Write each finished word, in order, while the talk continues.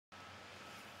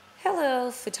Hello,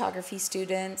 photography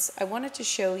students. I wanted to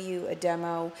show you a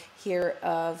demo here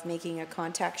of making a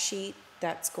contact sheet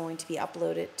that's going to be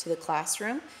uploaded to the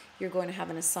classroom. You're going to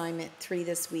have an assignment 3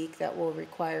 this week that will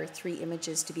require 3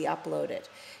 images to be uploaded.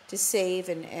 To save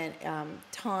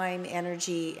time,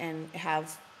 energy, and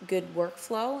have good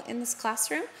workflow in this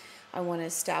classroom, I want to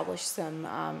establish some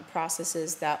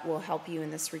processes that will help you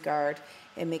in this regard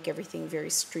and make everything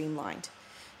very streamlined.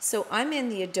 So I'm in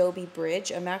the Adobe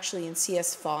Bridge. I'm actually in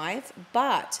CS5,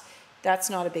 but that's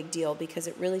not a big deal because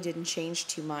it really didn't change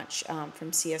too much from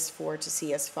CS4 to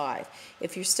CS5.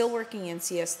 If you're still working in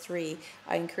CS3,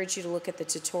 I encourage you to look at the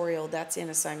tutorial that's in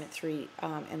Assignment 3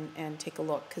 and take a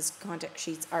look, because contact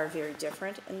sheets are very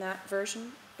different in that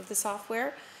version of the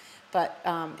software. But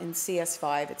in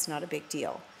CS5, it's not a big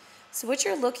deal. So what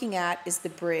you're looking at is the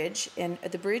bridge, and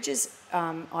the bridge is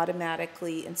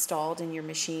automatically installed in your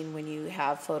machine when you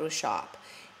have Photoshop.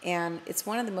 And it's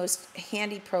one of the most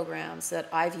handy programs that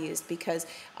I've used because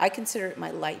I consider it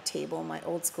my light table, my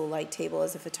old school light table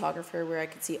as a photographer, where I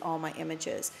can see all my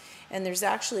images. And there's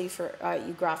actually, for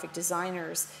you graphic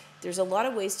designers, there's a lot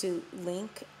of ways to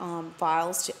link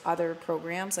files to other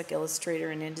programs like Illustrator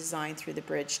and InDesign through the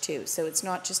bridge too. So it's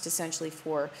not just essentially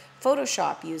for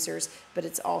Photoshop users, but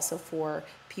it's also for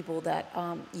people that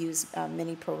use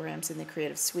many programs in the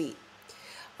Creative Suite.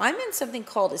 I'm in something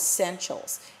called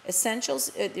Essentials.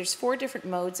 Essentials, there's 4 different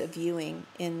modes of viewing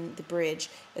in the bridge: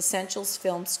 Essentials,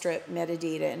 Film Strip,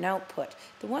 Metadata, and Output.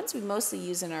 The ones we mostly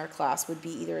use in our class would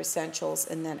be either Essentials,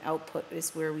 and then Output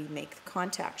is where we make the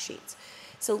contact sheets.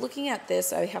 So looking at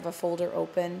this, I have a folder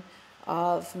open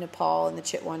of Nepal and the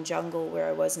Chitwan jungle where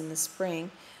I was in the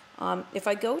spring. If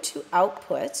I go to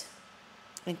Output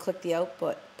and click the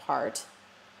Output part,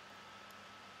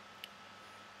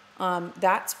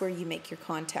 that's where you make your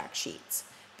contact sheets.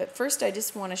 But first I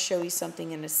just want to show you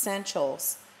something in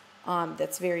Essentials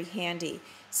that's very handy.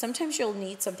 Sometimes you'll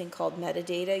need something called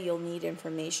metadata. You'll need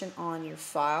information on your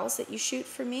files that you shoot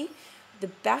for me. The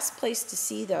best place to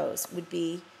see those would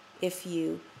be if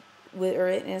you or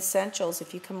in Essentials.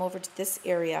 If you come over to this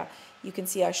area, you can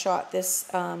see I shot this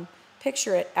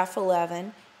picture at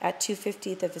f11 at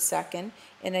 2/50th of a second,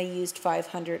 and I used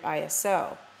 500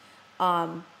 ISO.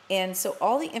 And so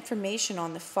all the information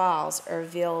on the files are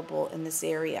available in this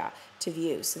area to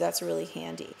view, so that's really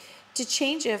handy. To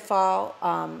change a file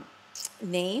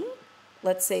name,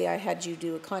 let's say I had you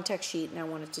do a contact sheet and I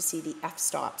wanted to see the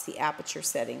f-stops, the aperture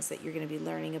settings that you're going to be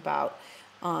learning about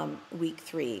week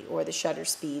 3, or the shutter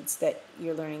speeds that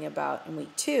you're learning about in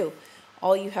week 2.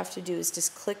 All you have to do is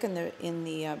just click in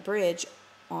the bridge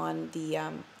on the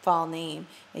file name,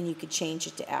 and you could change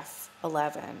it to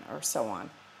F11 or so on.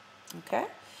 Okay.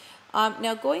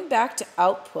 Now going back to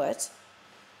Output,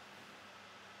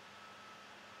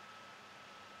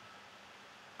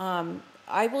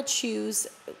 I will choose,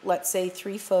 let's say,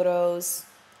 3 photos,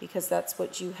 because that's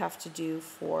what you have to do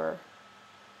for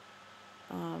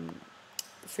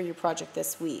your project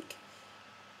this week.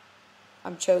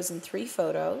 I'm chosen 3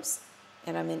 photos,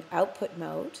 and I'm in Output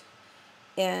mode.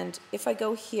 And if I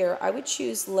go here, I would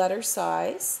choose letter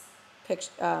size,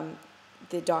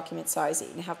 the document size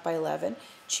 8.5 by 11.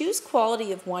 Choose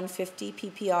quality of 150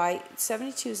 ppi.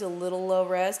 72 is a little low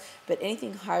res, but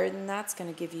anything higher than that's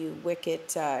going to give you wicked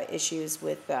issues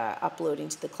with uploading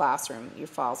to the classroom. Your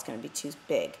file's going to be too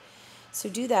big. So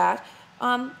do that.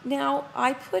 Now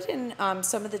I put in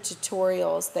some of the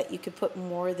tutorials that you could put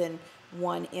more than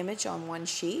one image on one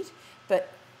sheet, but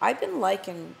I've been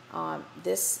liking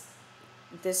this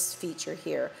feature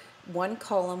here: 1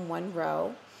 column, 1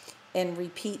 row, and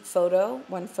repeat photo,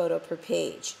 1 photo per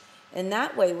page. And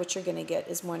that way what you're going to get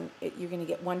is you're going to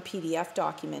get 1 PDF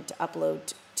document to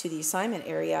upload to the assignment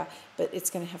area, but it's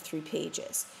going to have 3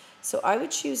 pages. So I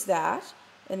would choose that,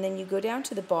 and then you go down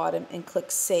to the bottom and click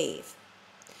Save.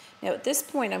 Now at this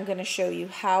point I'm going to show you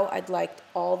how I'd like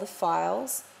all the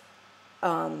files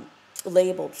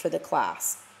labeled for the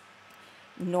class.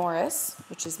 Norris,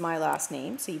 which is my last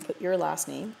name, so you put your last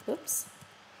name, oops.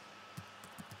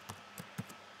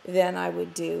 Then I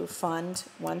would do Fund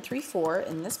 134,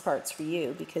 and this part's for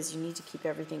you because you need to keep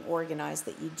everything organized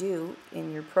that you do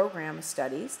in your program of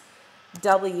studies.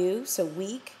 W, so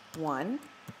week 1,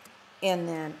 and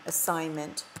then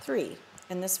assignment 3.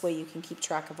 And this way you can keep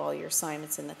track of all your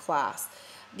assignments in the class.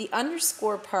 The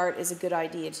underscore part is a good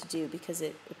idea to do because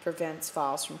it prevents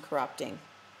files from corrupting.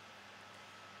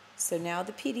 So now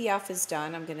the PDF is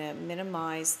done. I'm going to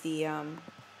minimize the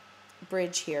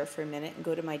bridge here for a minute and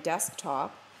go to my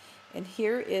desktop. And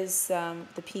here is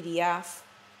the PDF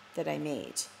that I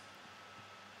made.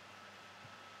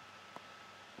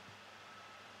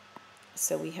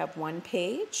 So we have 1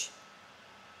 page,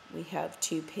 we have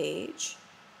 2-page,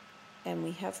 and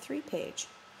we have 3-page.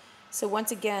 So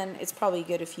once again, it's probably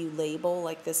good if you label,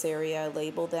 like this area,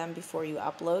 label them before you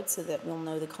upload so that we'll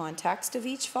know the context of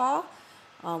each file,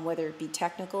 whether it be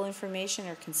technical information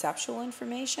or conceptual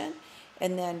information,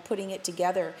 and then putting it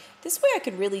together. This way I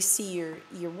can really see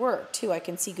your work too. I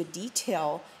can see good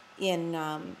detail in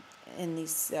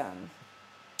these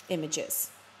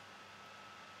images.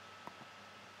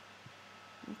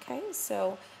 Okay,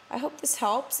 so I hope this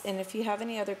helps, and if you have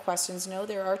any other questions, know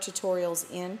there are tutorials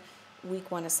in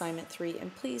Week 1 Assignment 3,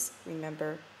 and please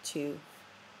remember to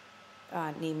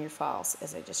name your files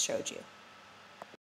as I just showed you.